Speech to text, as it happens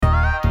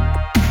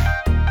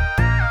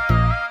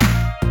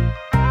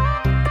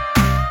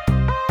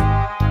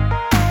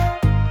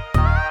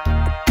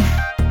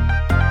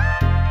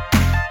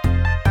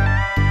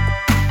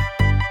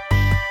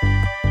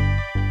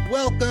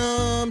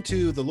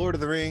to the Lord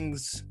of the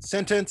Rings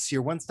Sentence,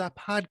 your one-stop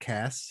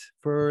podcast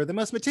for the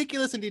most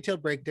meticulous and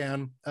detailed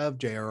breakdown of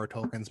J.R.R.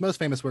 Tolkien's most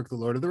famous work, The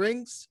Lord of the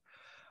Rings.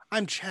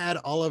 I'm Chad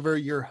Oliver,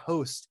 your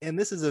host, and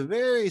this is a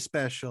very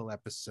special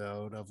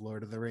episode of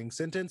Lord of the Rings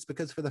Sentence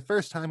because for the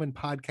first time in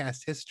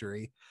podcast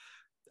history,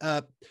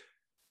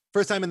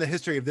 first time in the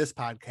history of this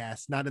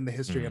podcast, not in the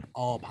history of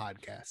all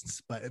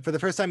podcasts, but for the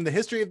first time in the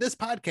history of this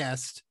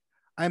podcast,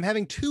 I'm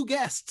having two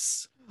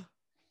guests.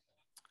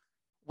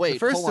 Wait, the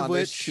first hold on. of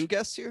There's which, two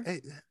guests here? Hey,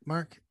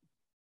 Mark,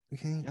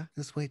 can you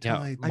just wait till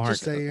I Mark,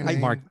 just say your name?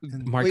 Mark,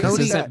 Wait,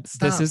 this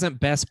stop. isn't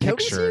Best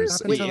Cody's here? Pictures.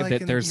 Stop until I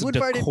can- There's You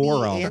invited me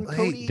decorum. and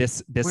Cody?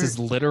 This Where- is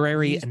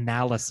literary please-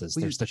 analysis.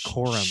 will you There's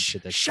decorum to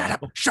this. Shut show.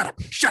 up! Shut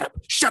up! Shut up!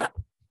 Shut up!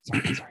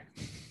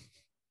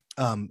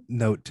 Sorry.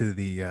 Note to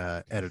the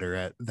editor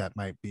at That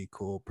Might Be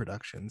Cool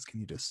Productions. Can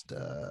you just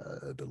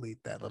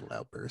delete that little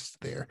outburst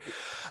there?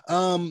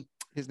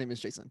 His name is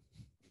Jason.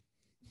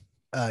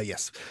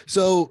 Yes.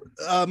 So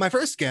my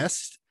first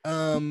guest,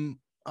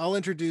 I'll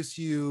introduce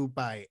you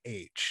by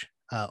age,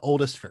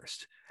 oldest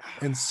first.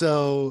 And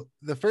so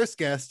the first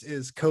guest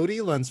is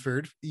Cody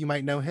Lunsford. You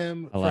might know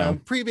him Hello. from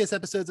previous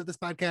episodes of this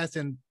podcast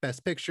and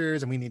Best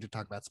Pictures, and we need to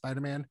talk about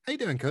Spider-Man. How you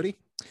doing, Cody?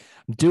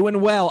 I'm doing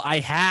well. I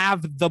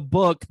have the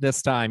book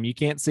this time. You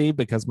can't see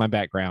because my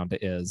background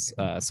is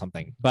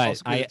something, but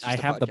Also good, it's I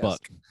just a have the podcast.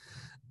 book.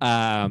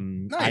 I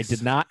Nice.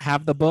 did not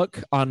have the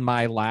book on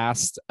my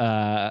last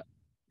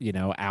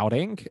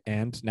outing,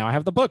 and now I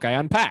have the book. I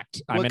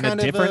unpacked. I'm What in a kind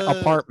of, different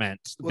apartment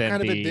What than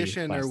kind of the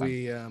edition last are time.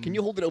 we? Can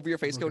you hold it over your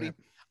face, looking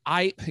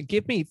Cody? at?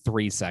 Give me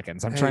 3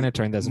 seconds. I'm Hey, trying to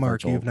turn this Mark,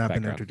 virtual you've not been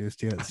background.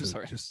 introduced yet, I'm so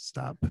sorry. just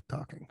stop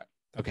talking.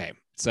 Okay,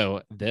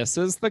 so this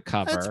is the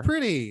cover. That's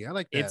pretty. I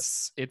like that.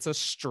 It's a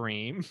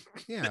stream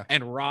Yeah,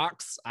 and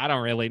rocks. I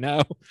don't really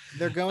know.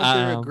 they're going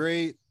through a Um,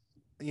 great,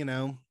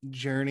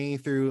 journey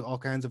through all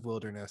kinds of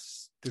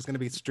wilderness. There's going to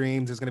be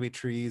streams. There's going to be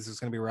trees. There's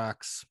going to be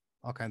rocks.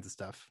 All kinds of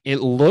stuff. It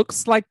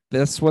looks like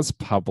this was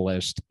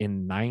published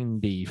in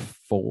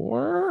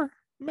 94,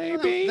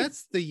 maybe.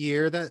 That's the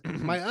year that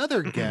my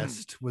other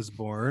guest was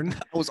born.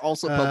 It was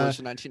also published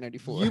in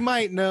 1994. You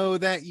might know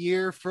that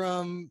year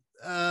from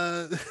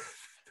a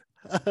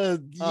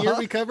year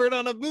we covered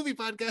on a movie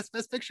podcast,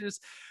 Best Pictures.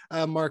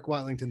 Mark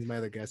Watlington's my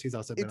other guest. He's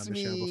also been It's on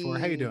the show before.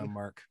 How you doing, me.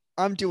 Mark?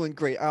 I'm doing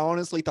great. I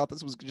honestly thought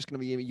this was just going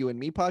to be a you and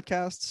me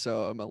podcast,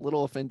 so I'm a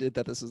little offended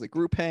that this is a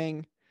group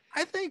hang.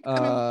 I think we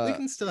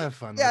can still have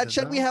fun. Yeah, with it,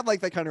 Chad, we though. have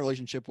like that kind of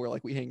relationship where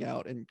like we hang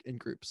out in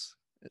groups.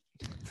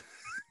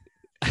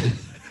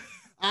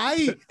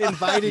 I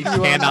invited you You on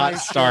my cannot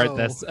start show.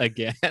 this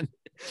again.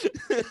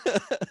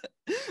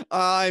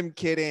 I'm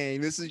kidding.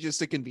 This is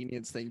just a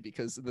convenience thing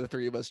because the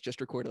three of us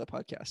just recorded the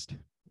podcast.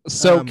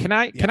 So Um, can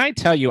I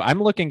tell you,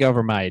 I'm looking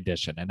over my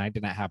edition, and I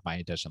didn't have my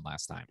edition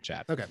last time,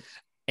 Chad. Okay.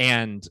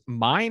 And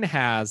mine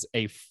has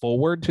a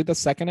forward to the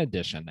second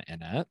edition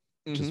in it,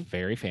 which is Mhm.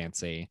 very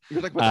fancy.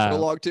 You're talking about the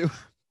prologue too.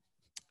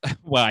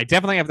 Well, I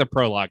definitely have the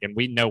prologue, and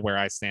we know where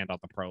I stand on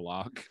the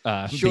prologue.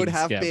 Should being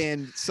have skipped.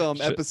 been some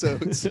Should-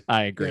 episodes.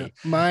 I agree.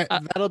 Yeah, Uh,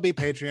 that'll be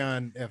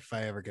Patreon if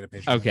I ever get a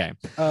Patreon. Okay.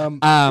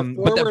 The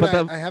But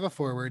forward, I have a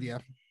forward. Yeah,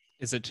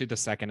 is it to the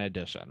second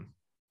edition?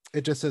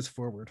 it just says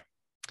forward.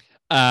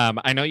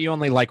 I know you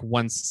only like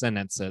one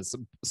sentences,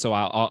 so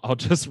I'll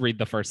just read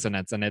the first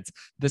sentence, and it's: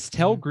 "This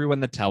tale grew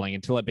in the telling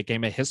until it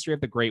became a history of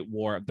the Great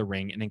War of the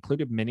Ring and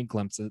included many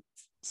glimpses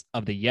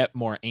of the yet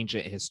more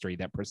ancient history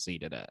that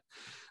preceded it,"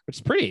 which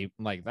is pretty,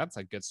 like, that's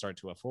a good start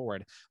to a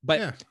forward. But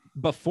Yeah.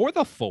 before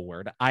the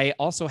forward, I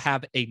also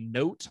have a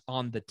note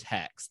on the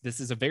text. This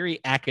is a very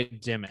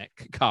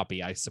academic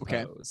copy, I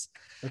suppose.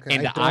 Okay.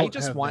 And I don't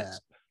just have want. that.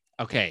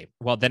 Okay,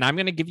 well then I'm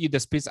going to give you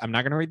this piece. I'm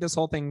not going to read this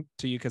whole thing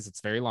to you because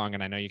it's very long,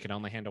 and I know you can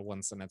only handle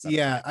one sentence. at a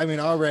Yeah, time. I mean,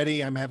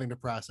 already I'm having to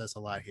process a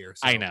lot here.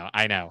 So I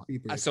know. be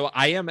brief. So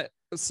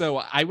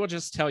I will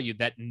just tell you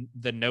that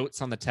the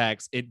notes on the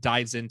text, it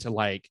dives into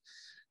like,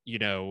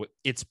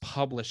 its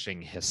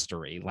publishing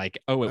history. Like,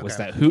 oh, it was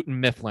Okay. that Houghton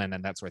Mifflin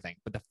and that sort of thing.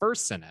 But the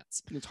first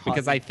sentence, It's hot.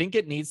 because I think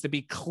it needs to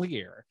be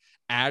clear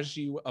as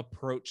you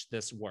approach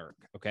this work.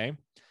 Okay.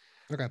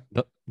 Okay.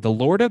 The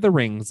Lord of the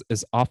Rings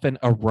is often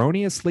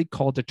erroneously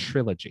called a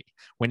trilogy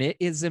when it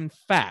is in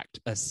fact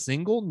a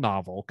single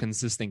novel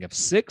consisting of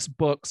 6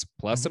 books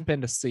plus Mhm.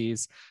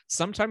 appendices,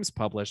 sometimes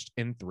published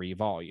in 3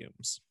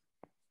 volumes.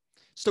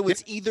 So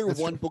it's either that's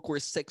one true. book or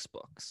 6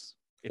 books.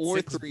 It's Or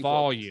 6 3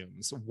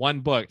 volumes,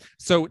 1 book.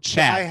 So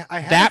Chad, I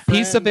had that a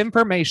piece of friend-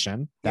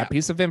 information, Yeah.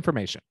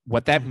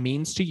 what that Mhm.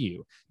 means to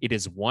you, it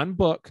is 1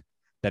 book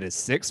that is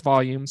 6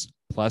 volumes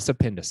plus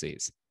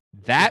appendices.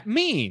 That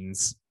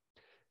means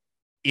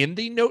in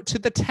the note to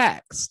the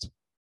text,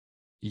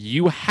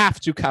 you have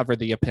to cover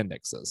the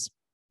appendixes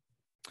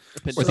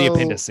or the So-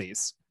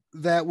 appendices,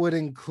 that would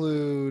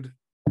include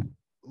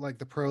like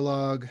the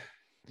prologue.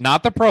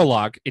 not the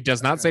prologue. It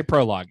does not Okay. say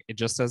prologue. It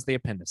just says the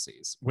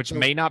appendices, which So-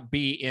 may not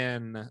be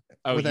in.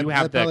 Oh, Would that- you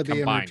have that'd the probably be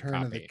in combined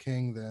Return of the copy.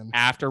 King then.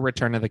 After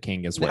Return of the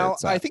King is where Now,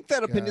 it's I at. think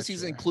that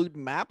appendices Gotcha. include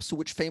maps,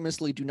 which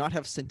famously do not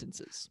have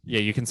sentences. Yeah,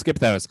 you can skip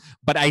those.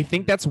 But I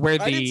think that's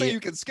where I didn't say the you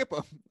can skip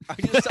them. I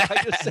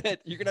just said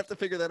you're gonna have to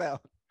figure that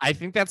out. I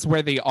think that's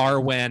where the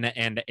Arwen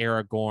and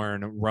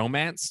Aragorn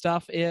romance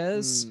stuff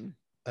is. Mm.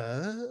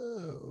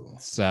 Oh,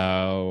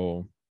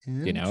 So,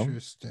 you know,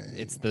 interesting.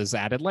 it's those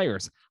added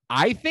layers.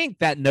 I think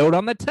that note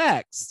on the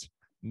text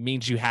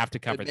means you have to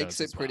cover It makes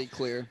those it as pretty well.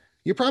 clear.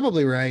 You're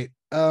probably right.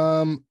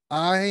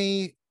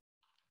 I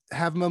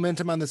have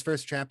momentum on this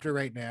first chapter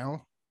right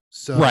now.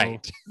 So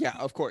Right. Yeah,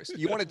 of course.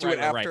 You want to do Right,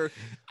 it right, right. after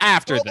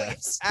After probably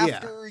this.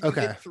 after you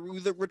okay. get through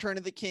the Return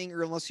of the King,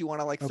 or unless you want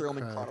to like throw them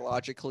in Okay.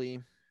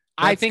 chronologically.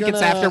 I That's think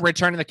it's after gonna-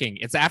 Return of the King.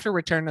 It's after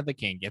Return of the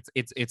King.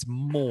 It's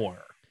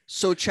more.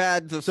 So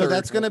Chad, the So third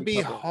that's gonna will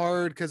be covered.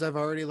 hard because I've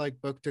already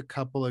like booked a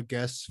couple of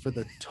guests for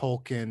the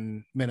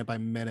Tolkien minute by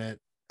minute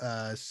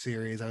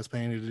series I was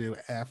planning to do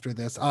after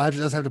this.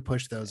 Just have to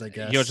push those, I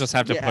guess. You'll just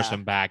have to push Yeah.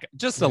 them back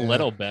just a Yeah.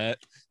 little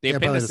bit. The Yeah,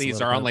 probably just a appendices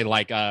little are bit. only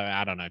like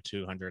I don't know,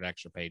 200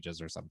 extra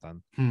pages or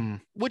something.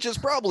 Which is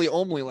probably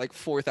only like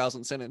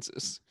 4,000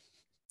 sentences.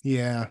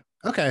 Yeah.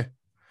 Okay.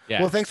 Yeah.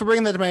 Well, thanks for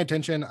bringing that to my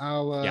attention.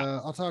 Yeah.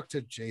 I'll talk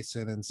to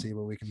Jason and see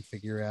what we can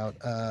figure out.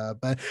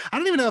 But I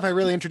don't even know if I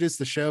really introduced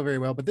the show very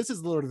well. But this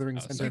is the Lord of the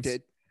Rings Oh, so You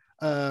sentence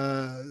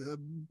did.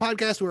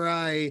 podcast where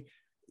I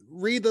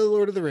read the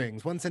Lord of the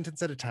Rings one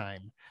sentence at a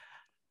time.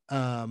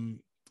 And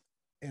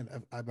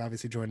I'm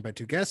obviously joined by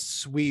two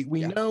guests. We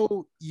Yeah.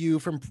 know you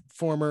from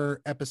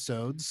former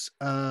episodes.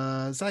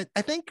 So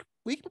I think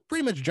we can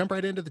pretty much jump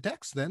right into the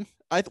text then.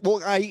 I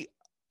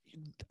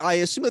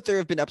assume that there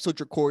have been episodes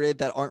recorded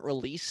that aren't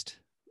released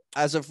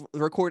as of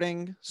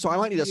recording, so I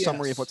might need a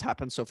summary of Yes. what's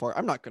happened so far.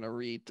 I'm not going to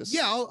read this.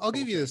 Yeah, I'll whole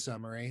give you the thing.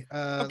 summary.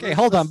 Okay, let's-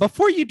 hold on. let's-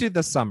 Before you do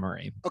the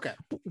summary, Okay.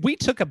 we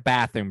took a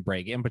bathroom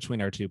break in between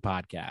our two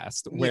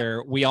podcasts Yeah.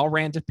 where we all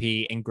ran to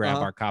pee and grab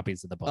Uh-huh. our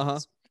copies of the books. Uh-huh.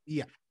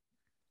 Yeah.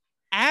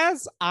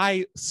 As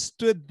I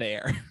stood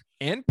there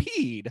and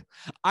peed,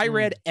 I Hmm.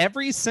 read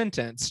every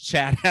sentence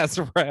Chad has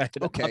read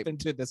Okay. up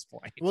until this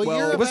point. Well, Well,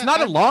 you're It was about- not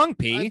a I've- long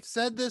pee. I've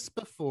said this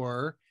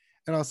before,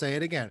 and I'll say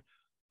it again.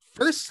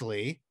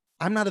 Firstly,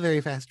 I'm not a very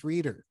fast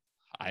reader.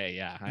 I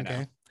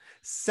know.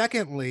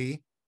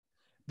 Secondly,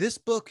 this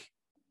book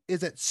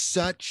is at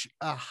such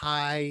a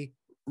high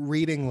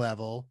reading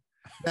level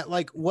that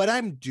like what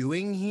I'm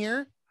doing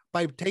here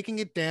by taking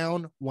it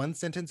down one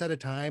sentence at a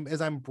time is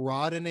I'm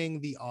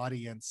broadening the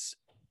audience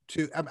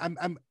to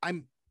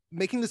I'm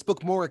making this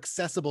book more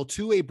accessible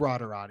to a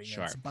broader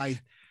audience Sure.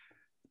 by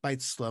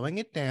slowing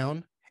it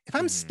down. If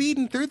I'm Mhm.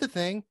 speeding through the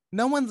thing,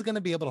 no one's going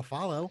to be able to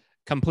follow.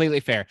 Completely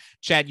fair.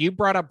 Chad, you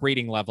brought up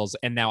reading levels,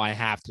 and now I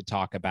have to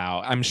talk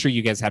about. I'm sure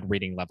you guys had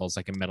reading levels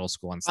like in middle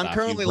school and stuff. I'm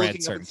currently You've read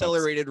looking up certain books.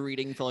 accelerated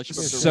reading Fellowship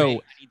of the So-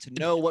 Ring. I need to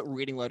know what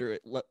reading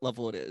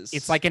level it is.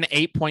 It's like an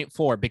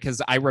 8.4 because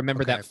I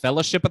remember Okay. that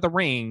Fellowship of the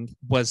Ring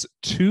was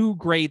 2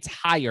 grades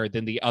higher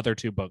than the other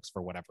 2 books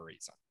for whatever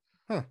reason.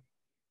 Huh.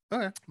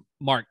 Okay.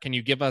 Mark, can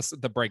you give us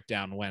the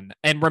breakdown when?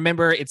 And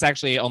remember, it's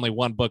actually only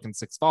 1 book in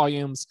 6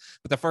 volumes,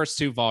 but the first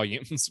 2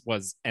 volumes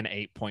was an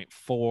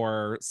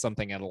 8.4,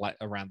 something at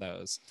around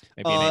those.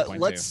 Maybe an 8.2.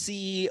 Let's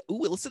see.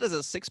 Ooh, it listed as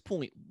a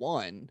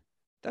 6.1.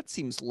 That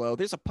seems low.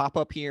 There's a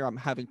pop-up here. I'm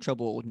having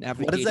trouble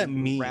navigating does that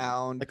mean?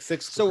 around. Like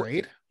sixth So-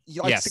 grade?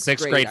 Yeah, Yeah,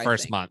 sixth grade I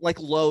first think. month.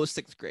 Like low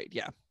 6th grade.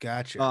 Yeah.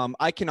 Gotcha.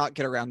 I cannot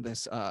get around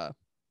this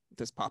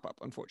this pop-up,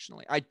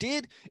 unfortunately. I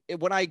did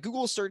when I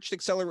Google searched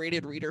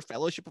accelerated reader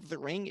Fellowship of the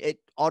Ring, it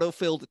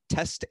auto-filled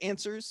test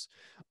answers.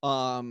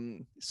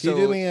 Can So you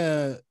do me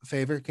a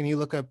favor? Can you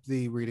look up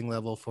the reading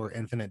level for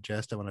Infinite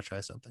Jest? I want to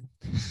try something.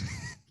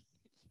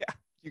 yeah,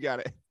 you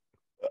got it.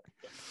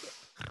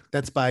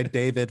 That's by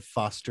David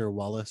Foster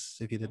Wallace,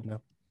 if you didn't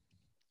know.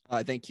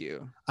 Thank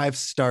you. I've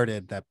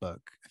started that book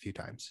a few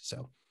times.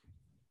 So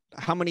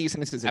How many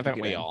sentences have you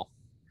Haven't we get in? all?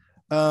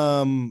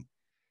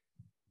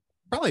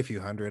 probably a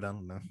few hundred. I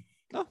don't know.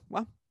 Oh,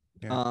 wow.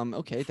 Yeah.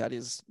 Okay, that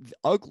is the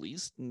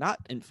Uglies, not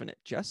Infinite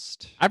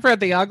Jest. I've read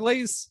the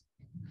Uglies.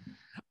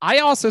 I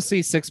also see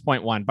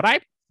 6.1, but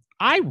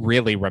I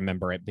really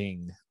remember it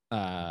being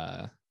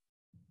Hey,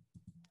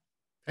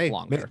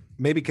 Longer.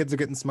 maybe kids are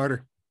getting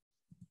smarter.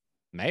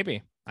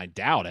 maybe. I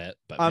doubt it,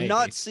 but I'm maybe.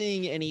 not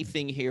seeing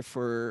anything here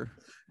for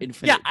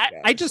Infinite Yeah,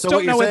 I Jest. just So what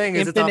don't you're know if saying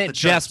is it's off Infinite the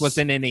Jest was charts.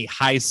 in any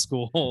high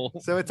school.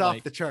 So it's like-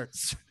 off the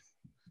charts.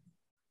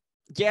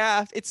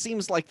 Yeah, it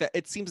seems like that.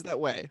 It seems that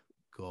way.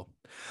 Cool.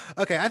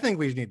 Okay, I think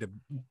we need to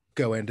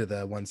go into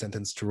the one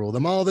sentence to rule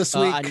them all this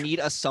week. I need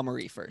a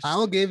summary first.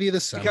 I'll give you the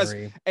Because-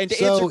 summary. And to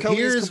So answer Cody's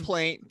here's-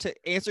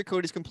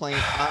 complaint,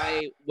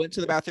 I went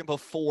to the bathroom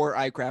before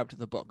I grabbed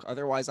the book.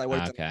 Otherwise, I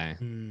would have done.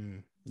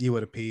 Okay. You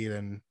would have peed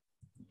and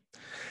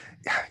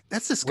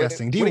that's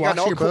disgusting. Do you Would've wash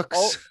gotten your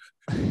books?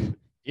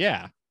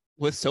 Yeah.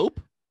 With soap?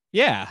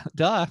 Yeah.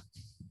 Duh.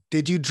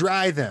 Did you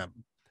dry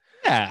them?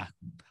 Yeah.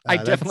 I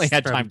That's definitely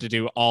had from- time to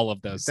do all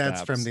of those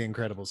That's steps. from The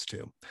Incredibles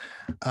too.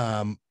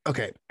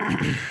 Okay.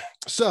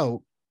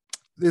 So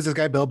there's this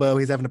guy Bilbo.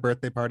 He's having a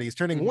birthday party. He's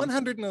turning Mhm.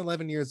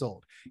 111 years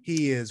old.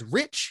 He is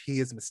rich. He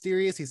is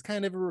mysterious. He's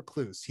kind of a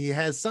recluse. He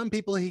has some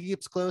people he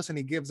keeps close and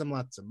he gives them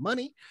lots of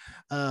money.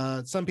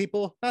 Some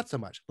people not so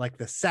much, like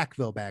the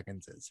Sackville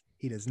Bagginses.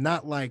 He does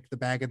not like the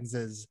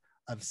Bagginses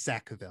of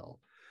Sackville.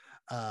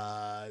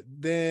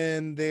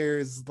 Then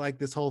there's like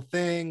this whole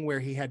thing where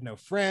he had no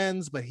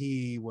friends, but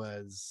he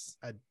was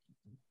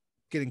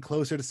getting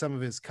closer to some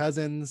of his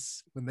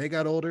cousins when they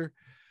got older.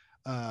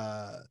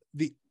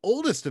 The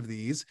oldest of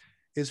these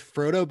is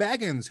Frodo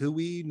Baggins, who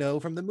we know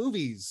from the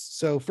movies.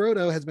 So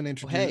Frodo has been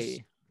introduced.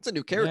 Hey, it's a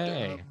new character.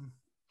 Yay.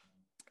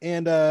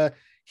 And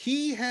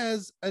he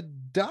has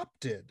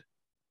adopted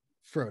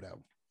Frodo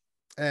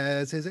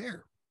as his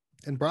heir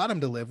and brought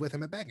him to live with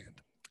him at Bag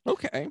End.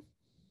 Okay.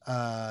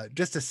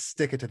 Just to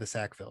stick it to the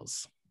Sackville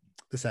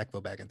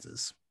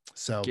Bagginses.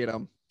 So Get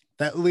him.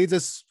 that leads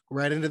us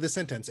right into the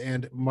sentence.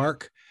 And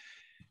Mark,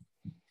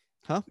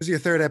 Huh? This is your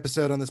third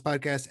episode on this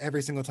podcast.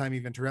 Every single time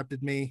you've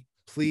interrupted me,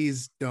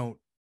 please don't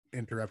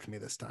interrupt me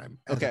this time.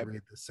 As I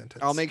read this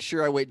sentence. I'll make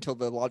sure I wait until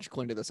the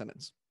logical end of the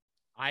sentence.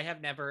 I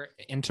have never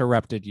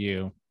interrupted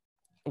you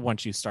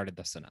once you started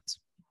the sentence.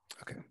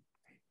 Okay.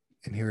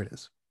 And here it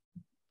is.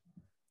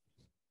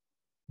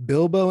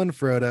 Bilbo and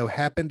Frodo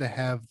happen to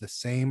have the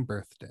same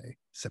birthday,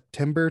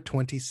 September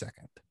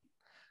 22nd.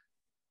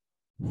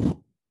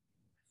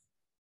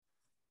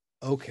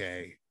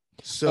 Okay.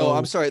 So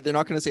I'm sorry. They're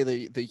not going to say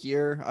the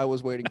year. I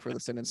was waiting for the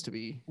sentence to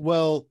be.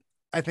 Well,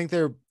 I think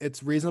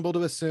it's reasonable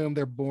to assume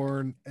they're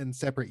born in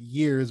separate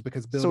years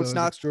because Bilbo is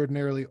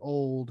extraordinarily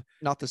old.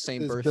 Not the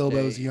same birthday.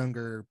 Bilbo's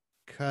younger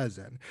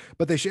cousin,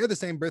 but they share the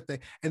same birthday.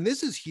 And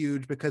this is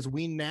huge because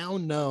we now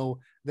know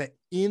that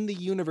in the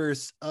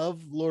universe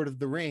of Lord of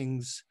the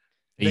Rings,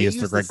 they use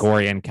the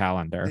Gregorian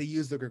calendar. They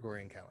use the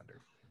Gregorian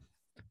calendar.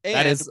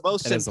 And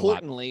most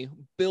importantly,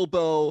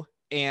 Bilbo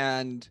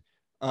and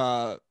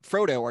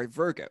Frodo are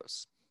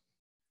Virgos.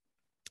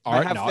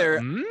 I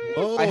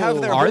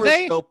have their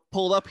horoscope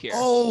pulled up here.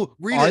 Oh,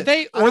 read are it.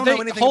 they? Or they?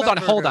 Hold on,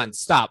 Virgos.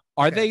 stop.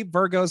 Are they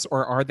Virgos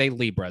or are they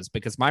Libras?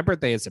 Because my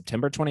birthday is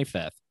September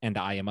 25th, and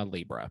I am a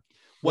Libra.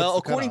 Well,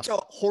 according to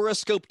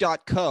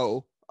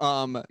horoscope.co,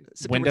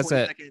 September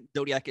 22nd,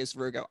 Zodiac is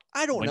Virgo.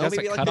 I don't know,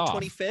 maybe like the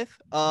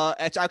 25th.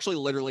 It's actually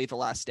literally the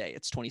last day.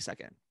 It's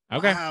 22nd.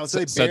 Okay. Wow, so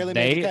they barely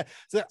made the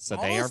cut. So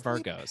they are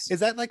Virgos.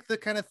 Is that like the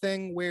kind of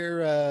thing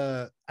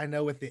where I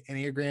know with the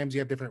Enneagrams you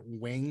have different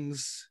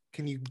wings?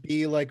 Can you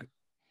be like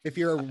if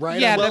you're a writer?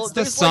 Yeah, that's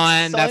the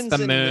sun, that's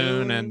the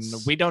moon, and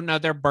we don't know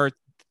their birth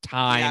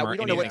time. Yeah, we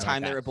don't know what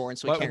time they were born,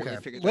 so we can't really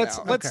figure that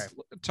out. Let's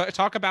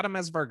talk about them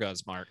as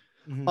Virgos, Mark.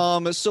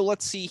 Mm-hmm. So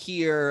let's see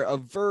here. A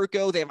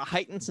Virgo, they have a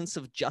heightened sense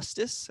of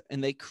justice,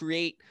 and they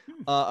create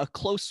a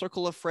close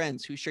circle of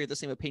friends who share the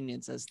same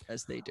opinions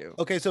as they do.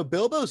 Okay, so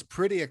Bilbo's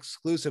pretty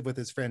exclusive with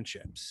his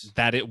friendships.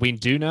 We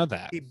do know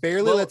that. He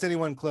barely lets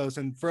anyone close,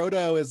 and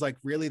Frodo is like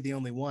really the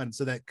only one.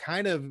 So that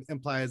kind of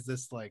implies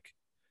this, like,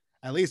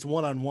 at least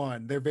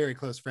one-on-one, they're very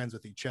close friends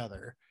with each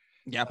other.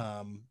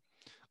 Yeah.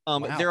 Wow.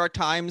 There are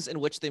times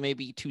in which they may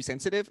be too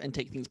sensitive and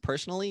take things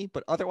personally,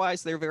 but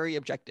otherwise they're very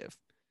objective.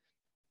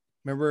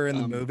 Remember in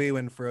the movie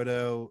when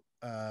Frodo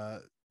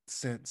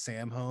sent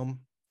Sam home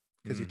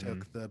because he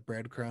took the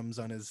breadcrumbs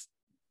on his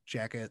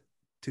jacket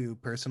too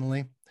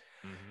personally?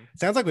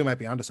 Sounds like we might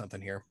be onto something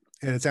here.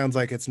 And it sounds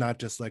like it's not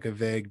just like a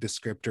vague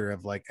descriptor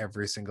of like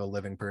every single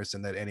living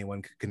person that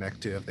anyone could connect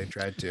to if they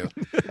tried to.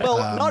 Well,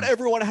 not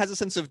everyone has a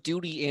sense of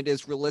duty and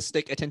is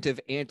realistic, attentive,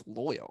 and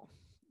loyal.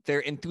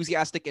 They're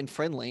enthusiastic and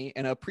friendly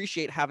and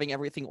appreciate having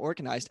everything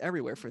organized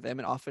everywhere for them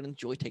and often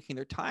enjoy taking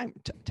their time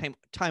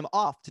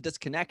off to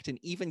disconnect and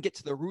even get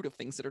to the root of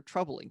things that are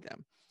troubling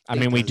them. I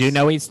mean, we do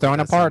know he's throwing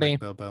a party.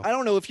 I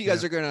don't know if you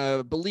guys are going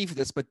to believe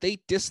this, but they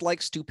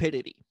dislike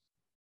stupidity.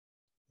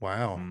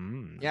 Wow.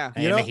 Yeah.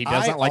 And he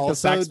doesn't like the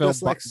Sackville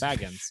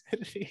Baggins.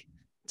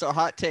 It's a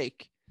hot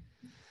take.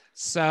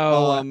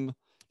 So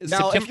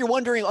now, if you're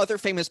wondering other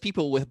famous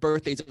people with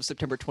birthdays of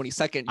September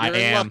 22nd, you're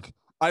in luck.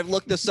 I've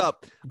looked this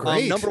up.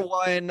 Number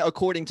one,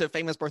 according to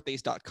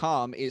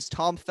famousbirthdays.com, is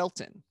Tom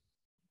Felton,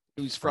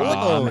 who's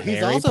from he's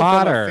Harry also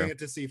Potter. from a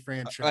fantasy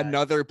franchise.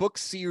 Another book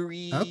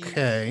series.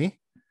 Okay.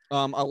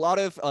 A lot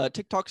of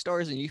TikTok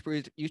stars and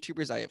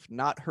YouTubers I have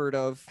not heard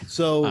of.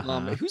 So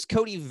who's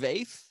Cody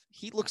Vaith?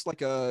 He looks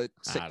like a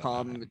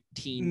sitcom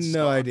teen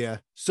star. No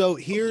idea. So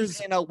here's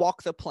in a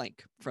Walk the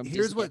Plank from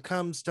Here's Disney. what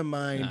comes to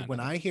mind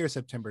when I hear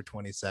September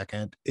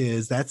 22nd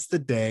is that's the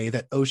day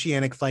that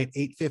Oceanic Flight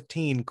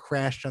 815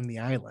 crashed on the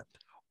island.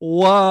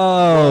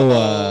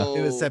 Whoa.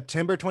 It was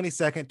September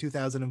 22nd,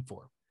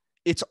 2004.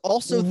 It's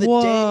also the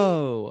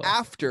day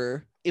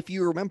after, if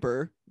you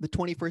remember, the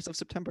 21st of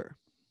September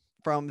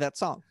from that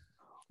song.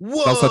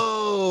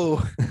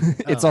 Whoa.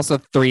 It's also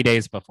 3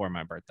 days before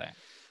my birthday.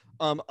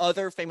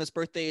 Other famous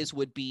birthdays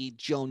would be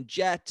Joan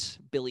Jett,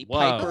 Billy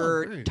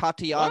Piper,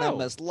 Tatiana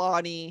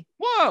Maslany.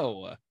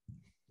 Whoa.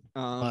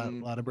 A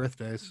lot of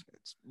birthdays.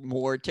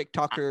 More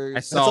TikTokers. I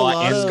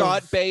saw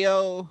Scott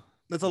Baio.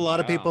 There's a lot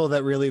of people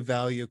that really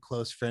value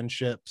close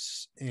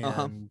friendships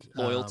and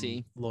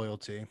loyalty.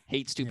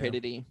 Hate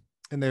stupidity.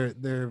 Yeah. And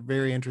they're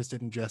very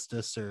interested in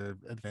justice or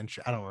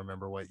adventure. I don't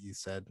remember what you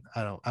said.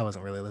 I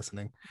wasn't really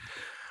listening.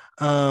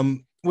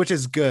 Which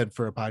is good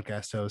for a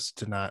podcast host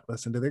to not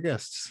listen to their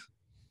guests.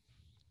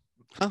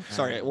 Oh,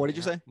 sorry. What did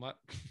you say? What?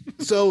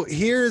 So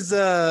here's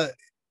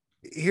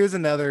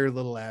another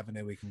little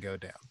avenue we can go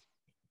down.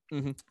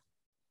 Mhm.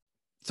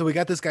 So we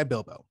got this guy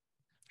Bilbo.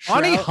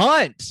 Bonnie Shroud-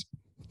 Hunt.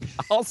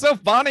 Also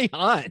Bonnie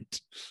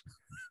Hunt.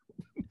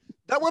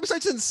 That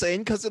website's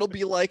insane because it'll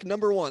be like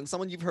number one,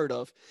 someone you've heard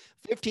of,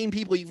 15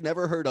 people you've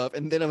never heard of,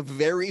 and then a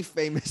very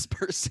famous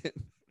person.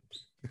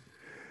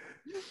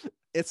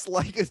 It's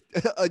like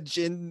a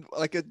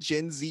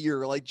Gen Z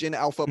or like Gen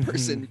Alpha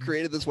person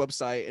created this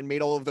website and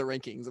made all of the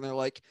rankings, and they're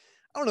like,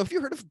 I don't know if you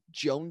heard of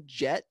Joan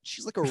Jett.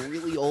 She's like a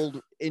really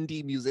old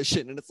indie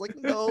musician, and it's like,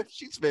 no,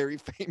 she's very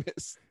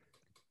famous.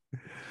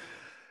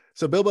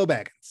 So Bilbo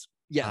Baggins,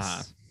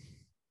 Yes,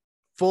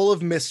 full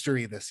of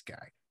mystery, this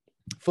guy,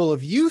 full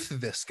of youth,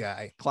 this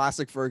guy,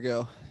 classic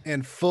Virgo.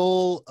 and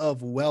full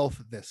of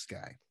wealth, this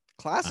guy.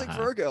 Classic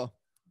Virgo.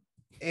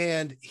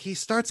 And he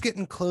starts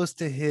getting close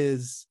to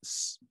his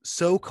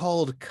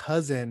so-called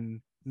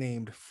cousin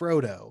named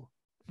Frodo,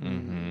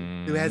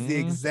 who has the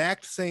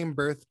exact same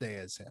birthday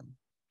as him.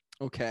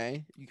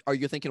 Okay. Are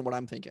you thinking what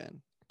I'm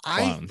thinking?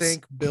 I Clones.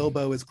 think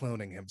Bilbo is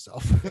cloning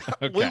himself.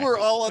 We were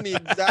all on the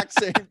exact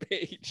same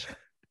page.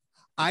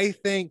 I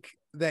think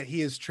that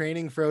he is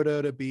training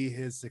Frodo to be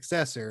his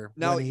successor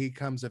Now- when he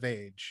comes of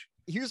age.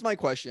 Here's my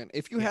question.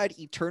 If you had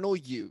eternal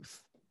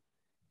youth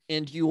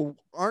and you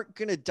aren't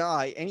going to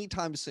die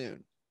anytime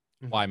soon,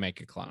 Why make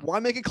a clone? why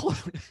make a clone?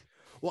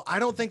 Well, I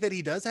don't think that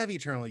he does have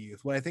eternal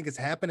youth. What I think is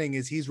happening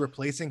is he's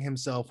replacing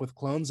himself with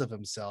clones of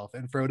himself,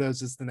 and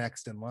Frodo's is the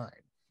next in line.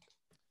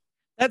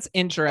 That's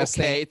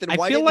interesting. Okay, then I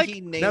why feel didn't like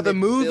he name Now, the it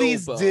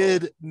movies Bilbo?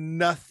 did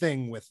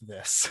nothing with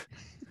this.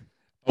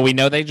 we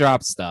know they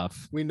drop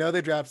stuff. We know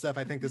they dropped stuff.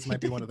 I think this might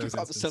be one of those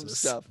Drop some instances.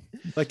 stuff.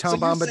 Like So Tom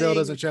you're Bombadil saying-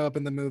 doesn't show up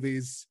in the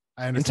movies.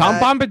 I And understand.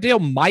 Tom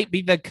Bombadil might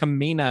be the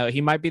Camino. He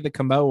might be the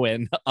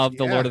Camoan of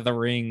the Yeah. Lord of the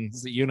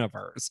Rings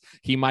universe.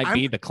 He might I'm-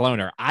 be the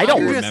cloner. I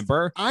don't I'm just-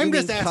 remember. I'm You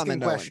just mean asking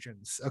Kaminoan.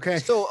 questions. Okay.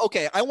 So,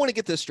 okay, I want to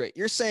get this straight.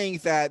 You're saying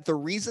that the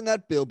reason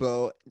that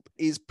Bilbo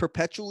is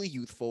perpetually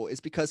youthful is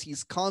because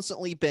he's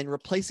constantly been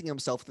replacing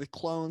himself with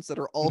clones that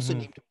are also Mhm.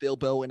 named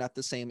Bilbo and at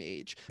the same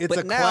age. It's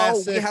But a now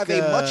we classic, have a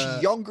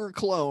much younger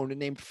clone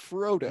named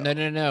Frodo.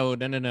 No.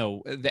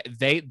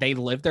 They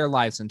live their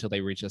lives until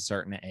they reach a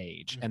certain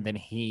age, and then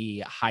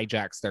he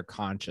hijacks their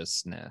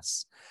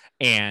consciousness.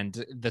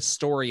 And the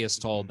story is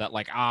told that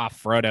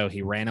Frodo,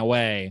 he ran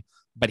away,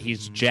 but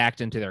he's Mhm.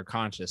 jacked into their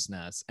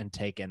consciousness and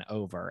taken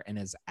over and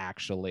is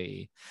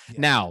actually Yeah.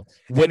 now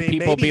And would then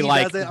people maybe be he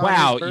like, does it on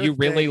wow, his you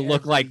really birthday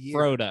look every like year."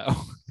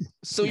 Frodo.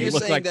 So You you're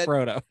look saying like that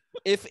Frodo.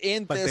 if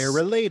in But this they're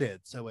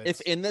related. So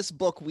it's if in this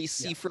book we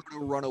see Yeah. Frodo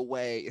run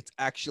away, it's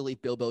actually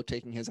Bilbo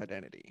taking his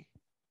identity.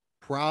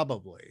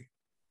 probably.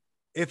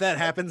 If that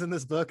happens in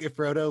this book, if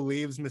Frodo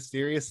leaves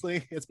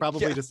mysteriously, it's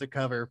probably Yeah. just a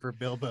cover for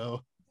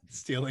Bilbo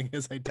stealing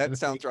his identity. That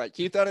sounds right.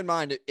 Keep that in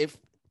mind if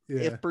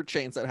Yeah.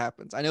 perchance that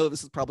happens. I know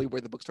this is probably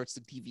where the book starts to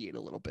deviate a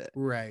little bit.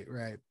 Right.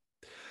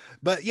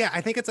 But yeah,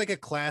 I think it's like a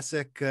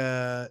classic,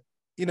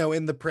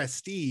 in the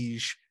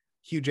Prestige,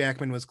 Hugh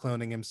Jackman was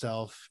cloning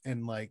himself,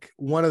 and like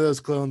one of those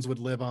clones would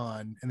live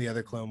on and the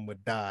other clone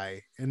would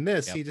die. In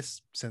this, Yep. he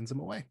just sends him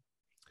away.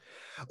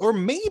 Or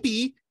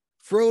maybe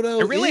Frodo.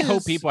 I really hope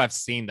is- people have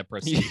seen the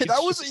Prestige. Yeah, that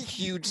was a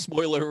huge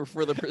spoiler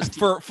for the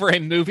Prestige. for a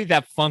movie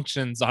that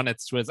functions on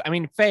its twist. I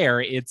mean,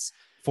 fair, it's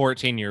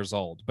 14 years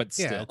old, but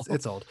still. Yeah,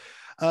 it's old.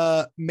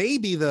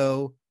 Maybe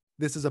though,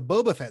 this is a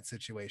Boba Fett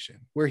situation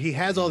where he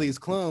has all these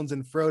clones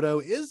and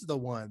Frodo is the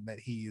one that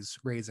he's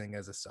raising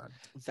as a son.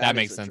 That is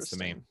makes sense to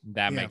me. interesting.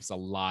 That Yeah. makes a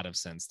lot of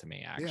sense to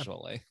me,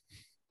 actually.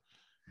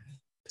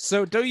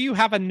 So, do you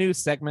have a new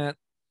segment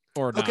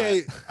or not?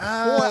 Okay.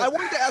 Well, I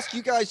wanted to ask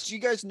you guys, do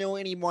you guys know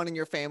anyone in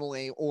your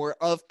family or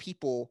of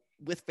people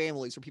with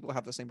families or people who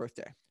have the same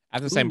birthday? I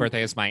have the same Ooh.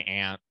 birthday as my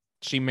aunt.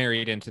 She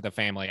married into the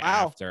family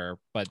Wow. after,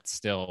 but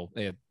still,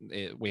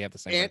 we have the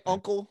same Aunt, birthday.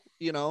 uncle,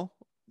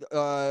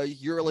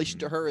 your relation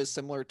to her is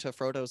similar to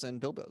Frodo's and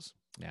Bilbo's.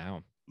 Yeah.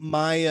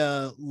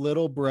 My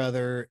little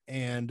brother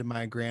and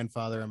my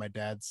grandfather on my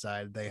dad's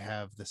side, they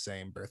have the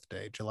same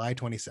birthday, July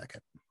 22nd.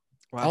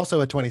 Wow.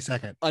 Also a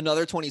 22nd.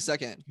 Another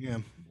 22nd. Yeah.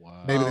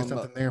 Wow. Maybe there's Um,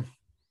 something there.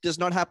 Does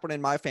not happen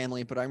in my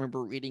family, but I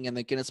remember reading in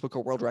the Guinness Book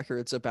of World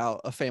Records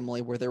about a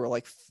family where there were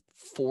like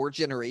 4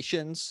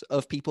 generations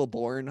of people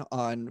born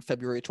on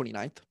February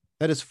 29th.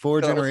 That is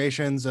 4 so-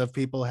 generations of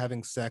people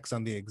having sex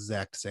on the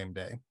exact same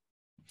day.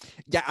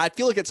 Yeah, I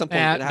feel like at some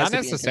point it has not to be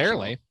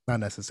necessarily.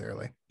 Not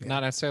necessarily. Yeah. Not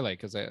necessarily,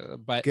 because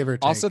but Give or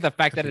also take the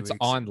fact a that few it's weeks.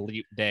 on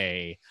Leap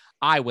Day,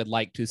 I would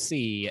like to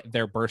see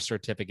their birth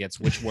certificates,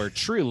 which were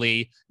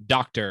truly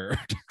doctored.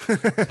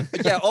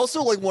 Yeah,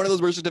 also like one of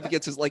those birth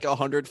certificates is like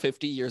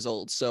 150 years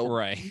old, so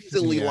Right.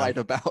 easily Yeah. lied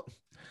about.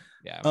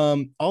 Yeah.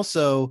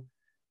 Also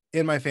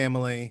in my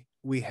family,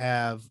 we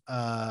have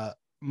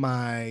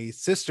my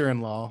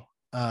sister-in-law.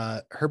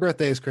 Her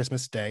birthday is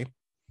Christmas Day.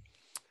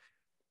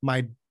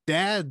 My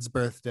dad's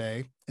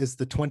birthday is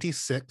the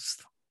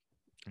 26th.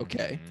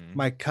 Okay. Mhm.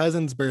 My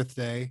cousin's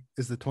birthday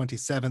is the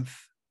 27th.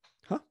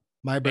 Huh?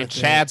 My birthday And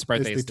Chad's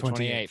birthday is the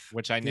 28th. 28th,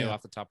 which I knew Yeah.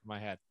 off the top of my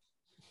head.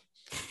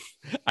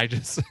 I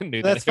just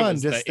knew That's that it fun.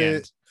 was Just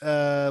the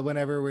end.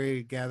 whenever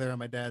we gather on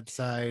my dad's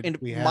side, And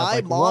we have my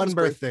like mom's one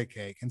birth- birthday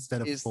cake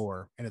instead of is-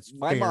 4, and it's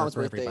my fair mom's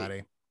for birthday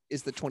everybody.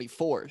 is the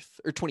 24th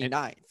or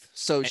 29th.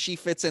 So she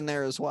fits in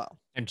there as well.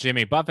 And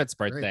Jimmy Buffett's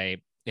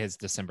birthday is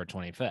December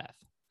 25th.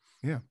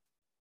 Yeah.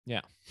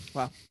 Yeah.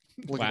 Wow.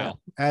 Look at Wow.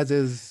 As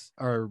is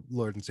our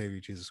Lord and Savior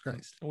Jesus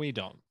Christ. We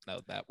don't know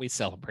that. We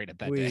celebrated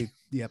that We day.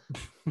 yep.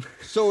 that.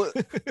 So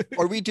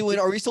are we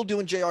still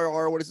doing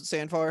JRR? What does it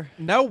stand for?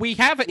 No, we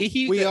haven't.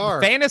 We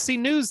are. Fantasy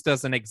news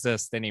doesn't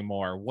exist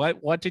anymore.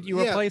 What did you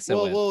replace it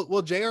with?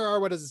 Well,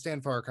 JRR, what does it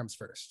stand for, comes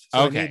first.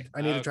 So Okay.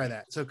 I need to try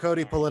that. So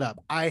Cody, pull it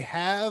up.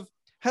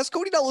 Has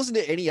Cody not listened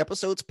to any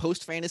episodes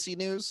post fantasy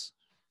news?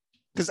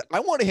 Because I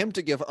wanted him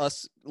to give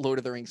us Lord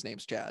of the Rings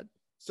names, Chad.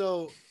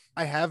 So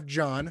I have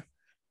John.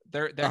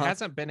 There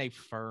hasn't been a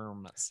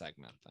firm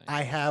segment thing.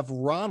 I have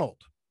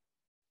Ronald.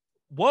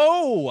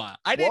 Whoa!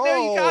 I didn't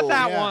know you got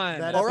that Yeah, one.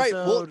 that All right,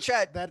 well, episode-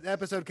 Chad. That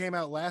episode came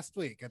out last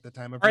week at the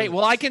time of All right,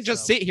 well, I release, can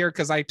just so- sit here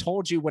because I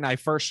told you when I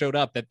first showed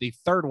up that the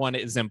third one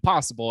is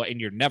impossible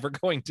and you're never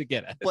going to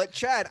get it. But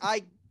Chad,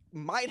 I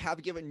might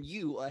have given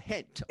you a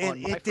hint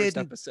on my first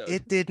episode.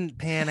 It didn't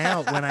pan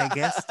out when I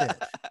guessed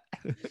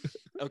it.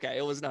 Okay,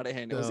 it was not a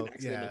hint. It was an So,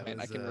 accidental yeah, it hint.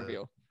 I was, can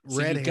reveal. So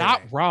Red you got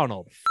herring.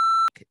 Ronald.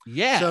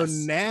 Yes. So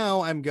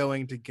now I'm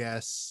going to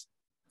guess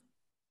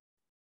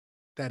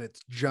that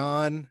it's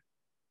John,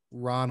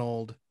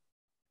 Ronald.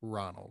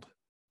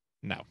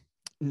 No.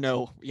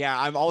 No, yeah,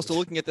 I'm also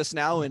looking at this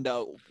now, and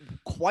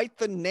quite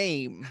the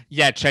name.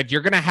 Yeah, Chad,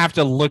 you're gonna have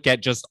to look at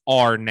just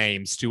our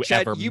names to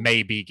Chad, ever you-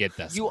 maybe get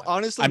this. You one.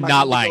 honestly, I'm might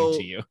not need lying go-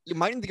 to you. You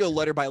might need to go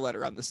letter by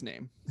letter on this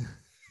name.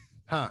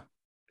 Huh.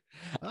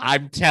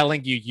 I'm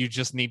telling you, you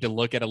just need to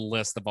look at a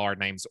list of our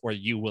names, or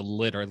you will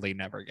literally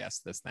never guess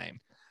this name.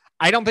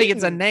 I don't think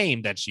it's a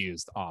name that's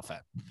used often.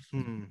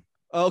 Hmm.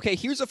 Okay,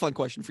 here's a fun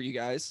question for you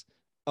guys.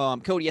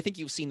 Cody, I think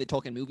you've seen the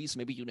Tolkien movies, so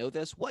maybe you know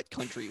this. What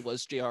country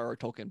was J.R.R.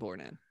 Tolkien born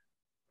in?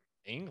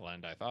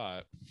 England, I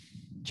thought.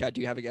 Chad,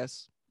 do you have a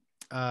guess?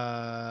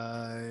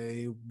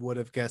 I would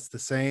have guessed the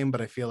same,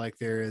 but I feel like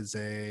there is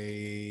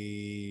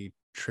a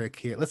trick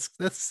here. Let's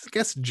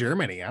guess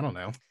Germany. I don't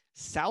know.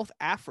 South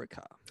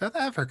Africa, South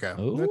Africa.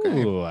 Ooh,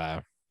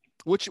 Okay.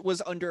 which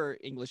was under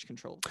English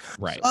control.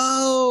 right. So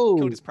Oh,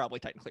 Cody's probably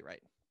technically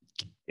right.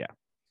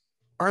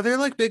 are there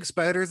like big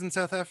spiders in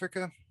South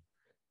Africa?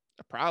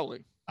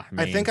 Probably.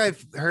 I think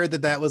I've heard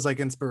that was like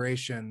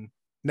inspiration.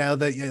 Now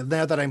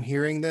that I'm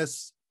hearing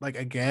this like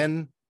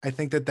again, I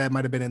think that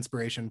might have been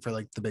inspiration for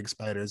like the big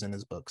spiders in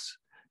his books.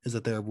 Is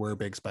that there were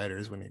big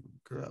spiders when he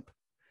grew up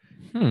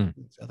in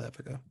South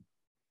Africa?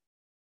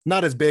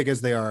 Not as big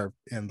as they are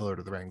in The Lord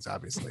of the Rings,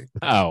 obviously.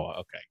 Oh,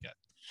 okay, good.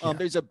 Yeah.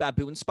 There's a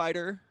baboon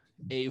spider,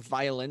 a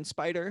violin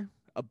spider,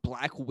 a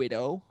black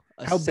widow,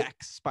 a How bi-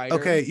 sack spider.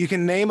 Okay, you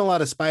can name a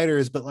lot of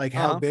spiders, but like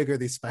how Uh-huh. big are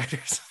these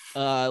spiders?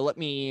 Let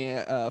me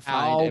find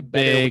How a better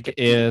big Wikipedia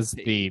is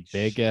the page.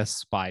 biggest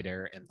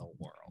spider in the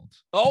world?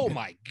 Oh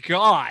my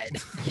god.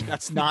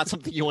 That's not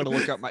something you want to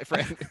look up, my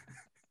friend.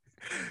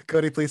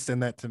 Cody, please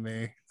send that to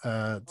me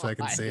so I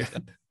can see it.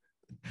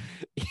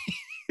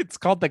 It's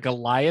called the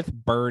Goliath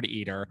bird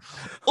eater.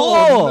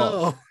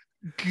 Oh,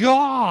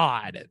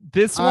 God.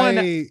 This no. one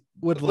I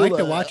would like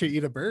to watch it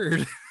eat a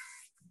bird.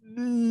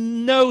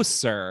 no,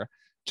 sir.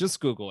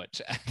 Just Google it,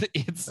 Chad.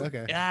 It's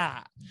Okay.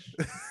 yeah.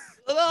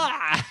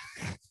 Ah,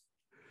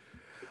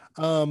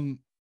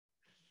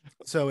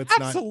 So it's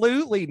not.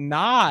 absolutely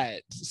not,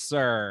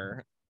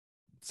 sir.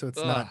 So it's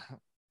Ugh. not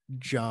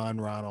John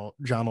Ronald.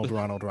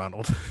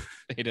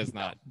 It is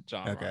not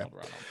John Okay.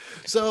 Ronald.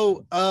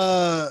 So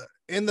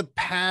in the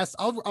past,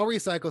 I'll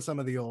recycle some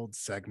of the old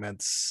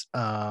segments.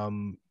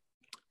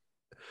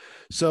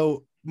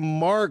 So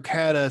Mark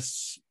had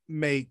us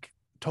make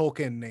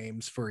Tolkien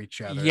names for each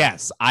other.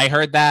 Yes, I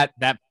heard that.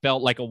 That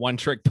felt like a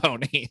one-trick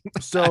pony.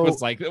 So I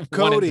was like, one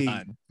Cody, and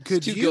done.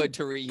 could Too you good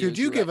to reuse. could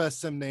you you're give right. us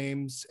some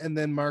names and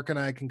then Mark and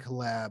I can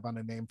collab on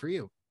a name for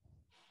you?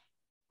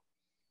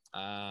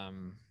 I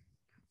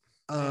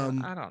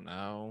don't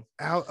know.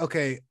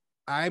 Okay.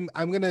 I'm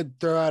gonna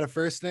throw out a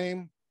first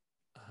name.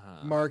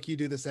 Uh, Mark, you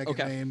do the second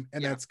okay. name,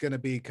 and Yeah. that's gonna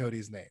be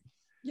Cody's name.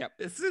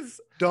 This is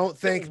Don't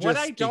think. what just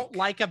I don't speak.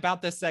 like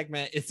about this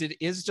segment is it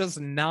is just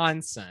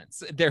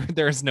nonsense.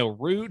 There's no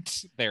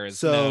root. There is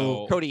So,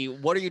 no Cody,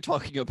 what are you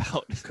talking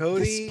about?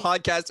 Cody- This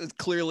podcast is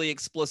clearly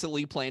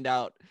explicitly planned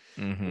out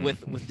Mhm.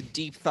 with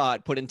deep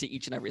thought put into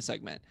each and every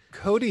segment.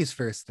 Cody's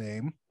first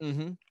name,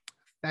 Mm-hmm.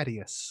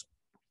 Thaddeus.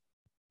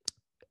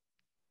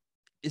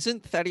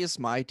 Isn't Thaddeus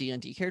my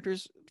D&D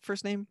character's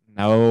first name?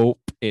 Nope,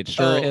 it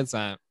sure Oh.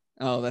 isn't.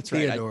 Oh, that's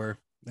right. Theodore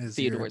is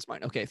your- Theodore is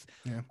mine. Okay.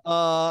 Yeah.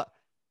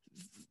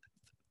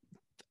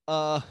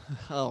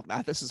 Oh,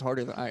 math. This is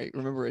harder than I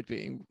remember it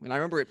being, and I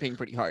remember it being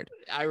pretty hard.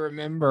 I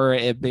remember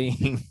it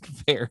being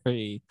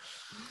very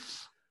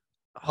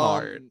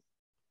hard.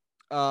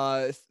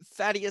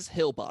 Thaddeus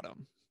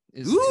Hillbottom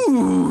is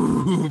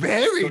Ooh,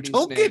 very Cody's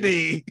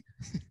Tolkien-y.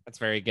 That's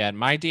very good.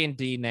 My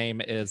D&D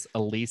name is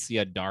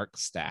Alicia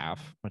Darkstaff,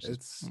 which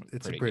is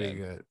It's a pretty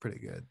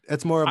good.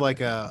 It's more of like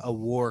a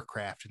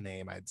Warcraft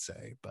name, I'd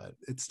say, but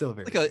it's still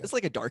very like good. it's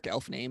like a dark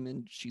elf name,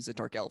 and she's a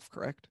dark elf,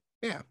 correct?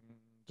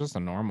 just a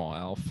normal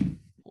elf.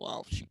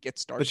 Well, she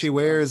gets dark. But she sometimes.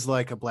 wears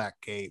like a black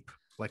cape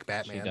like She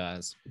Batman.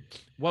 does.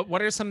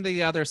 What are some of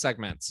the other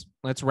segments?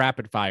 Let's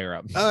rapid fire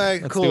up. All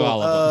right, Let's cool. do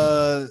all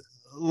of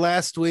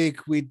Last week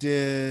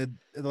the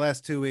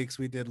last 2 weeks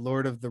we did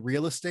Lord of the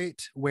Real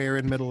Estate. Where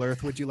in Middle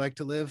Earth would you like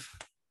to live?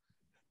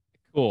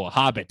 Cool.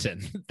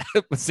 Hobbiton.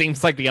 That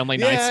seems like the only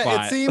nice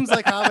spot. It seems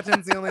like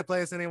Hobbiton's the only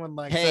place anyone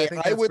likes. Hey, I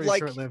think I that's would pretty like-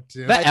 short-lived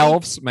too. The I think-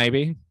 elves,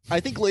 maybe. I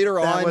think later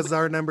That on was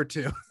our number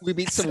 2. we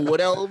meet some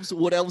wood elves.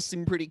 Wood elves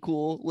seem pretty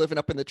cool, living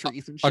up in the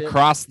trees and shit.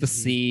 Across the Mhm.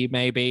 sea,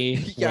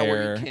 maybe. Yeah, where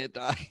where you can't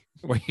die.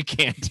 where you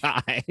can't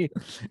die,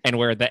 and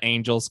where the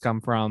angels come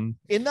from.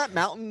 In that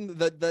mountain,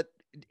 that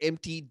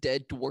empty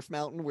dead dwarf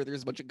mountain where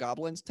there's a bunch of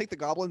goblins. Take the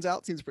goblins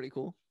out. Seems pretty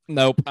cool.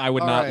 Nope, I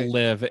would All not right.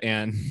 live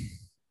in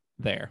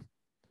there.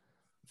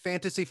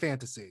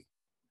 Fantasy.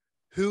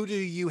 Who do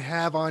you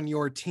have on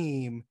your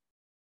team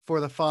for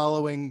the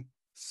following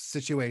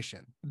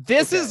situation?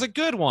 This is Okay. a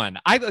good one.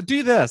 I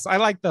do this. I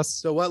like this.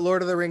 So what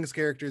Lord of the Rings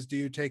characters do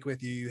you take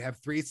with you? You have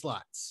 3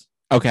 slots.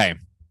 Okay,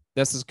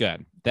 this is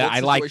good. What I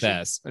like situation?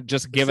 this.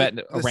 Just give it a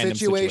The random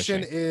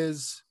situation situation.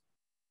 is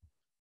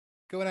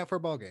going out for a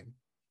ball game.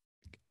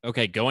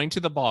 Okay, going to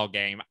the ball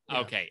game. Yeah.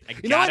 Okay, I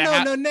You know what?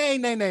 gotta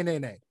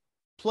Nay.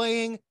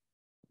 Playing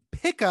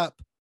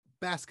pickup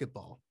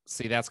basketball.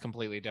 See, that's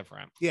completely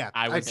different. Yeah,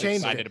 I was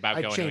changed excited it. about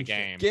I going to a changed it.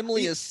 game.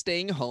 Gimli is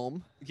staying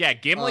home. Yeah,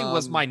 Gimli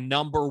was Um, my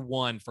number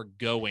 1 for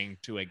going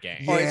to a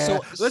game. All right, Yeah. so-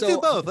 let's so-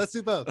 do both. Okay,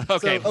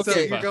 So, let's do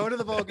you're both. going to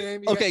the ball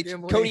game. You Okay, got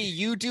Gimli. Cody,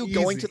 you do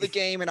going to Easy. the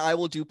game, and I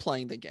will do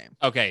playing the game.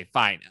 Okay,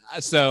 fine.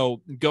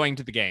 So going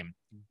to the game.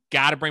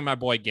 Gotta bring my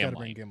boy Gotta Gimli.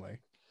 bring Gimli.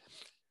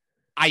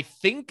 I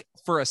think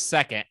for a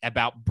second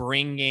about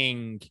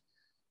bringing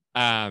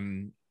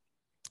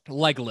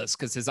Legolas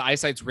because his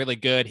eyesight's really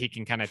good. He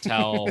can kind of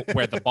tell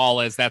where the ball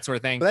is, that sort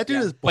of thing. But that dude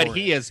Yeah. is boring. But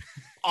he is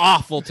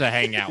awful to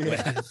hang out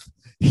Yeah. with.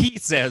 He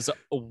says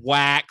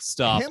whack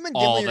stuff Him and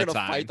all Gimli the are gonna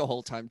time. fight the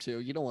whole time too.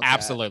 You don't want that.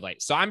 Absolutely.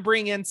 So I'm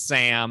bringing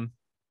Sam.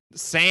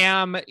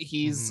 Sam,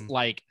 he's Mhm.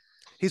 like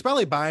He's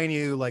probably buying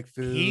you like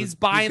food. he's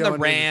buying the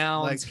going to,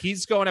 rounds. like,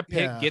 He's going to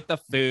pick, yeah. get the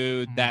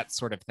food, Mhm. that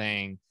sort of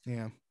thing.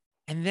 yeah.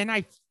 And then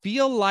I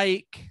feel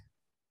like,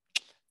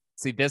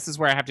 see, this is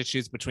where I have to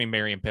choose between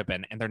Merry and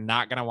Pippin, and they're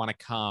not going to want to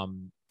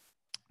come.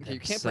 You can't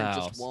bring just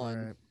themselves.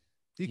 one. Right.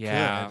 You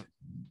Yeah, could.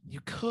 you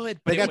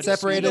could. They it got would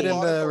Just just be- separated a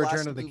lot in of the last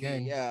Return of the movie,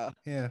 King. Yeah.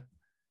 Yeah.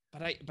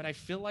 But I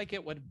feel like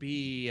it would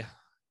be.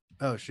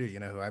 Oh shoot, you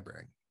know who I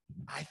bring?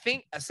 I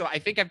think so. I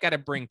think I've got to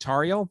bring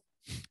Tariel,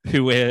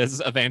 who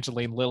is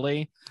Evangeline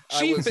Lilly.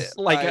 She I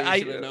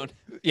should have known.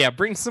 yeah,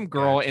 bring some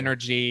girl Gotcha.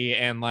 energy,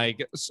 and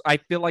like I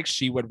feel like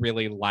she would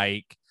really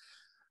like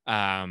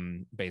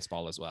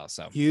baseball as well.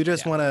 So You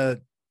just Yeah. want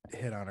to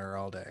hit on her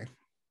all day.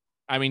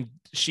 I mean,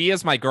 she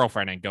is my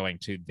girlfriend and going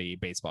to the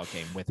baseball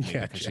game with me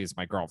Gotcha. because she's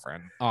my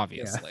girlfriend,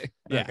 obviously.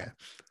 Yeah. Okay.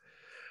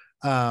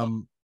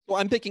 Well,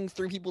 I'm picking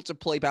 3 people to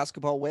play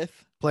basketball with.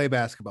 Play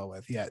basketball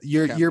with. Yeah.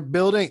 You're Okay. you're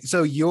building.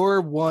 So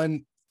you're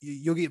one.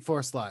 You'll get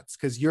 4 slots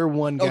because you're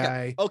one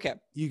guy. Okay,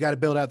 You got to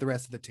build out the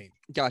rest of the team.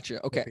 gotcha.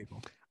 with Okay,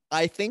 people.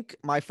 I think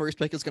my first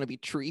pick is going to be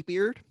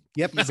Treebeard.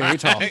 Yep. He's very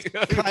tall.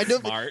 Kind of-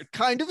 smart.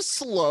 Kind of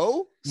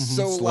slow, Mhm.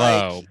 so Slow,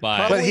 like but But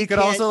probably he could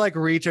can't- also like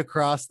reach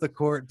across the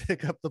court,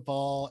 pick up the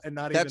ball, and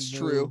not That's even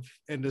true. move,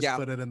 and just Yeah.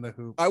 put it in the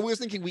hoop. I was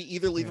thinking we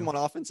either leave Yeah. him on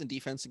offense and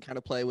defense and kind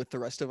of play with the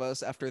rest of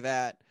us after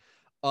that.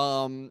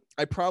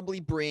 I probably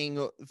bring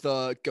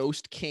the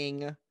Ghost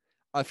King.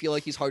 I feel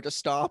like he's hard to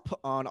stop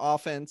on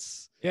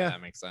offense. yeah,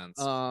 that makes sense.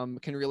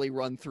 Can really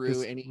run through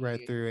Just any right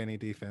through any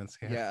defense.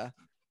 Yeah. Yeah.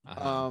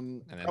 Uh-huh.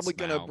 Um, And then probably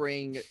gonna Smaug.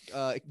 bring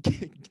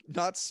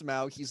not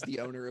Smaug. He's the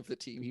owner of the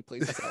team. He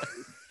plays. South.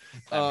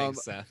 That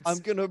makes sense. I'm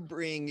gonna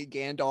bring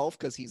Gandalf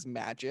because he's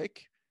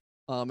magic.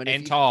 And, if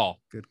and he- tall.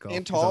 Good call.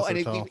 and He's tall. also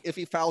And tall. if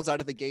he fouls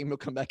out of the game, he'll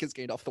come back as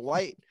Gandalf the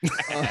White.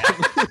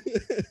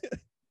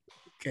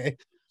 Okay.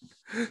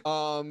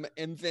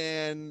 And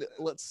then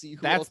let's see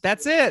who That's else.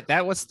 that's it.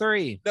 That was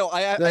 3. No,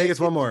 I think it's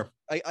one more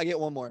I get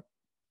one more.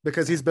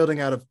 because he's building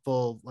out a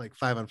full like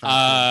 5-on-5.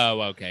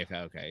 Oh, okay.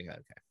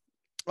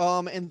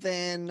 And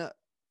then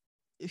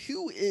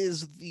who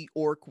is the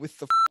orc with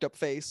the up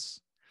face?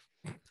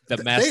 The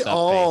They messed up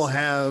all face.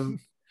 have.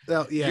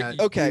 Oh yeah.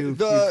 Okay, You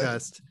the-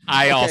 cussed.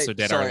 I Okay, also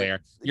did sorry.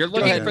 earlier. You're Go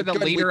looking ahead. for the Go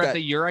ahead, leader leak of that.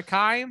 the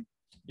Urukai.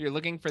 You're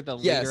looking for the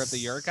leader of the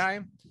Yes.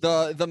 Urukai.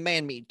 The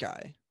man meat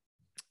guy,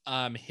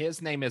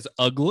 His name is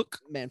Ugluk.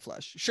 man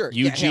flesh. Sure.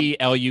 yeah, him.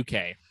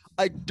 Ugluk.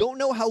 I don't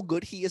know how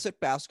good he is at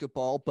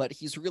basketball, but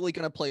he's really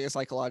going to play a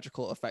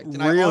psychological effect.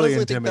 And I Really honestly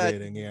think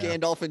intimidating. that Yeah.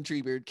 Gandalf and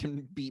Treebeard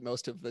can beat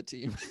most of the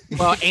team.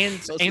 Well, and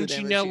Most of the you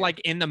damage know, here. like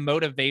in the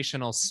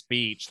motivational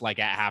speech, like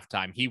at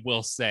halftime, he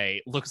will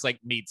say, "Looks like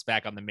meat's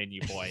back on the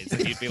menu, boys."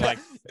 And you'd be like,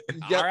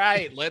 Yep, "All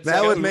right, let's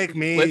That go. would make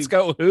me let's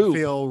go hoop."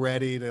 feel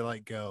ready to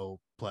like go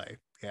play.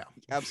 Yeah.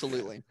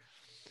 absolutely.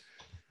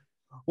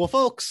 Well,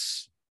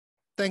 folks,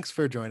 thanks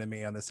for joining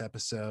me on this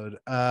episode.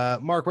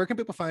 Mark, where can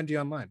people find you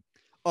online?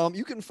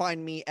 You can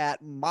find me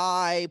at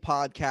my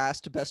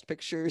podcast, Best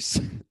Pictures.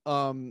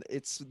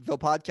 It's the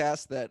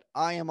podcast that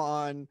I am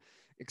on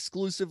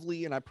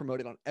exclusively, and I promote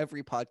it on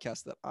every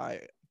podcast that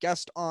I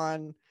guest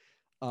on.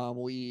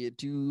 We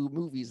do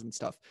movies and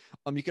stuff.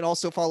 You can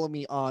also follow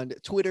me on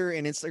Twitter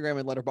and Instagram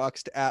and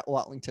Letterboxd at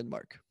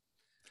WatlingtonMark.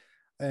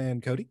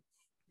 And Cody?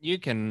 You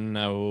can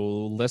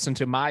listen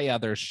to my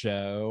other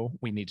show,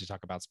 We Need to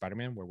Talk About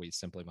Spider-Man, where we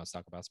simply must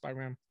talk about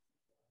Spider-Man.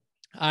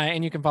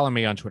 And you can follow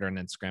me on Twitter and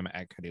Instagram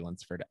at Cody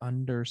Lunsford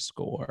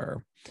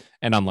 _.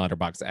 And on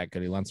Letterboxd at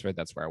Cody Lunsford.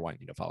 That's where I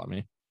want you to follow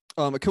me.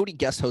 Cody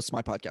guest hosts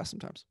my podcast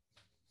sometimes.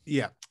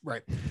 Yeah,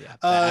 right.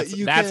 Yeah,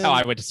 that's how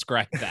I would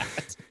describe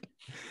that.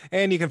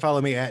 And you can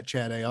follow me at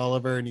Chad A.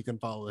 Oliver, and you can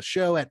follow the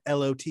show at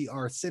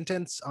LOTR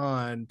Sentence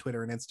on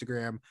Twitter and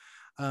Instagram.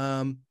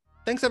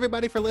 Thanks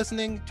everybody for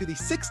listening to the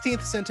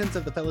 16th sentence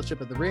of the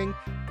Fellowship of the Ring.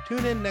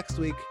 Tune in next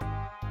week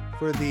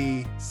for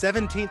the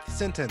 17th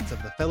sentence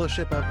of the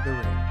Fellowship of the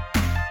Ring.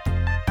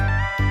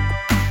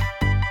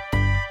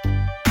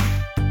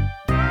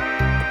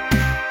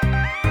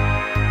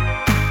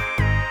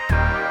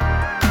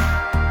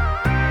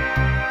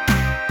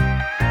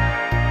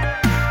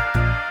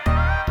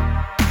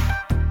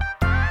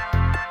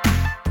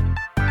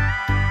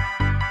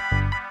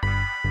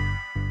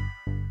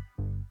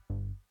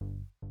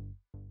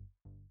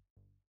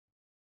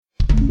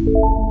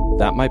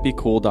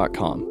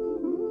 Thatmightbecool.com.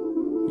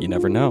 You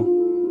never know.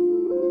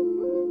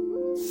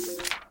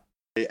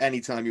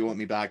 Anytime you want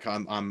me back,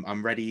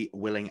 I'm ready,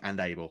 willing, and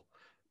able.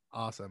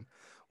 Awesome.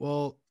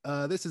 Well,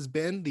 this has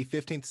been the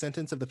 15th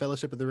sentence of the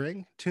Fellowship of the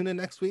Ring. Tune in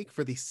next week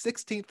for the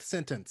 16th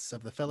sentence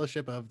of the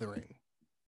Fellowship of the Ring.